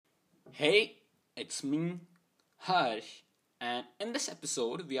Hey, it's me, Harsh, and in this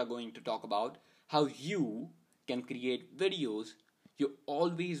episode, we are going to talk about how you can create videos you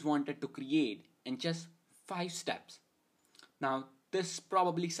always wanted to create in just 5 steps. Now, this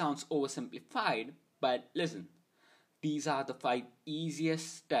probably sounds oversimplified, but listen, these are the 5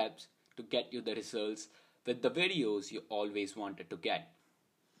 easiest steps to get you the results with the videos you always wanted to get.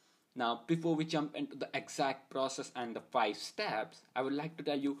 Now, before we jump into the exact process and the 5 steps, I would like to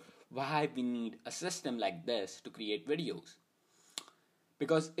tell you why we need a system like this to create videos.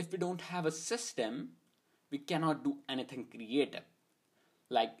 Because if we don't have a system, we cannot do anything creative.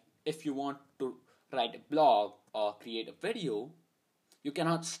 Like if you want to write a blog or create a video, you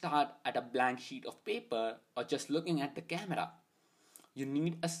cannot start at a blank sheet of paper or just looking at the camera. You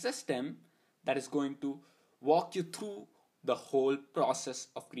need a system that is going to walk you through the whole process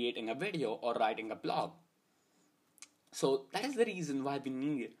of creating a video or writing a blog. So that is the reason why we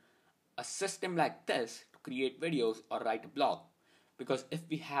need a system like this to create videos or write a blog. Because if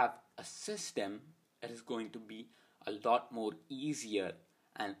we have a system, it is going to be a lot more easier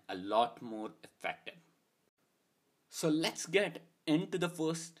and a lot more effective. So let's get into the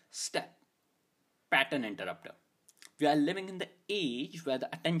first step, pattern interrupter. We are living in the age where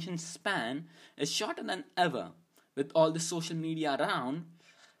the attention span is shorter than ever. With all the social media around,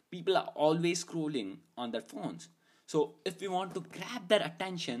 people are always scrolling on their phones. So, if we want to grab their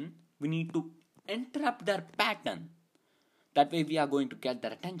attention, we need to interrupt their pattern. That way, we are going to get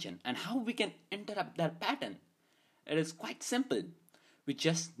their attention. And how we can interrupt their pattern? It is quite simple. We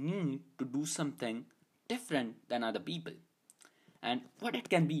just need to do something different than other people. And what it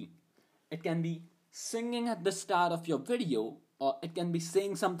can be? It can be singing at the start of your video, or it can be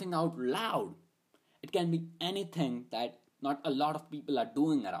saying something out loud. It can be anything that not a lot of people are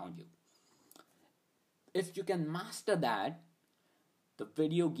doing around you. If you can master that, the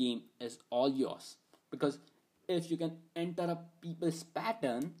video game is all yours. Because if you can interrupt people's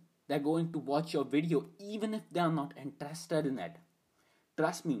pattern, they're going to watch your video even if they are not interested in it.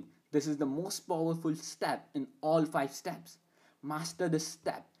 Trust me, this is the most powerful step in all 5 steps. Master this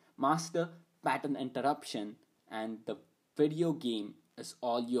step, master pattern interruption, and the video game is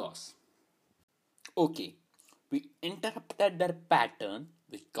all yours. Okay, we interrupted their pattern,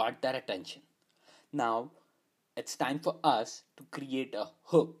 we got their attention. Now, it's time for us to create a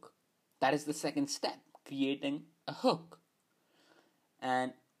hook. That is the second step, creating a hook.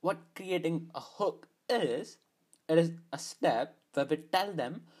 And what creating a hook is, it is a step where we tell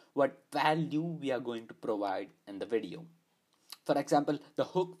them what value we are going to provide in the video. For example, the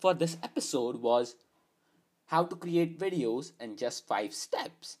hook for this episode was how to create videos in just 5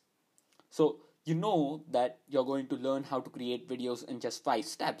 steps. So, you know that you're going to learn how to create videos in just 5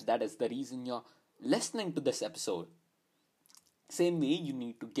 steps. That is the reason you're listening to this episode. Same way, you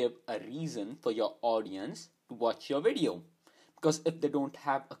need to give a reason for your audience to watch your video. Because if they don't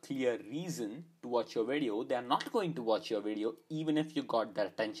have a clear reason to watch your video, they are not going to watch your video even if you got their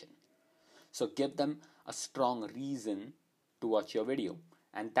attention. So give them a strong reason to watch your video.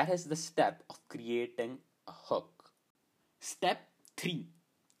 And that is the step of creating a hook. Step 3.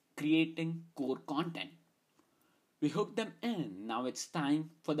 Creating core content. We hook them in. Now it's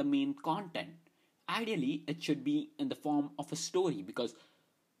time for the main content. Ideally, it should be in the form of a story because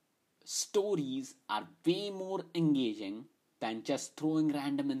stories are way more engaging than just throwing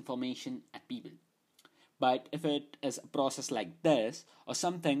random information at people. But if it is a process like this or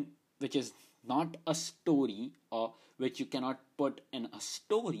something which is not a story or which you cannot put in a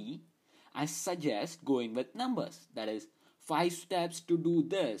story, I suggest going with numbers. That is 5 steps to do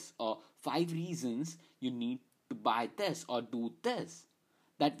this or 5 reasons you need to buy this or do this.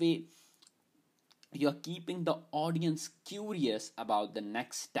 That way, you're keeping the audience curious about the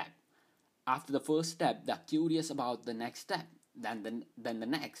next step. After the first step, they're curious about the next step, then the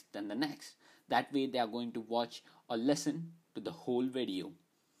next, then the next. That way, they are going to watch or listen to the whole video.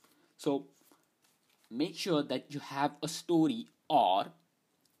 So, make sure that you have a story or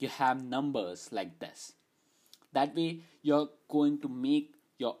you have numbers like this. That way, you're going to make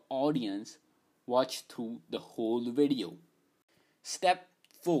your audience watch through the whole video. Step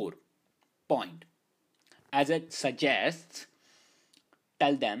 4. Point. As it suggests,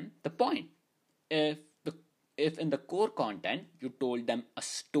 tell them the point. If in the core content you told them a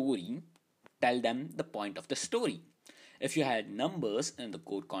story, tell them the point of the story. If you had numbers in the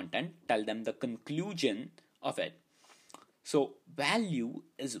core content, tell them the conclusion of it. So value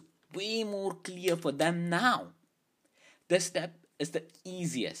is way more clear for them now. This step is the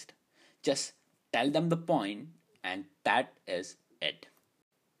easiest. Just tell them the point and that is it.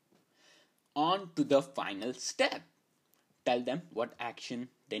 On to the final step. Tell them what action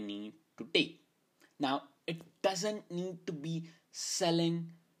they need to take. Now, it doesn't need to be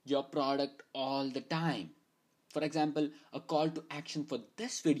selling your product all the time. For example, a call to action for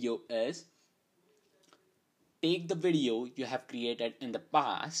this video is take the video you have created in the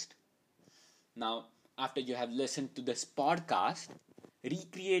past. Now, after you have listened to this podcast,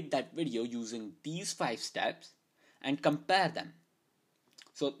 recreate that video using these 5 steps and compare them.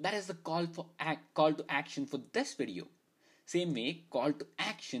 So that is the call to action for this video. Same way, call to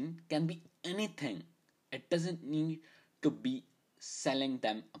action can be anything. It doesn't need to be selling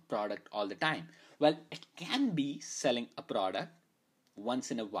them a product all the time. Well, it can be selling a product once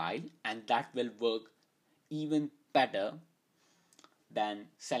in a while, and that will work even better than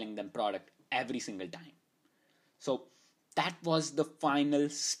selling them product every single time. So that was the final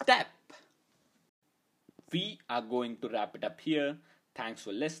step. We are going to wrap it up here. Thanks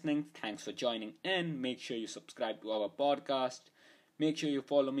for listening. Thanks for joining in. Make sure you subscribe to our podcast. Make sure you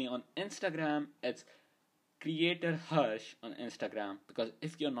follow me on Instagram. It's Creator Harsh on Instagram, because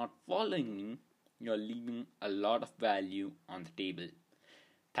if you're not following me, you're leaving a lot of value on the table.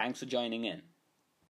 Thanks for joining in.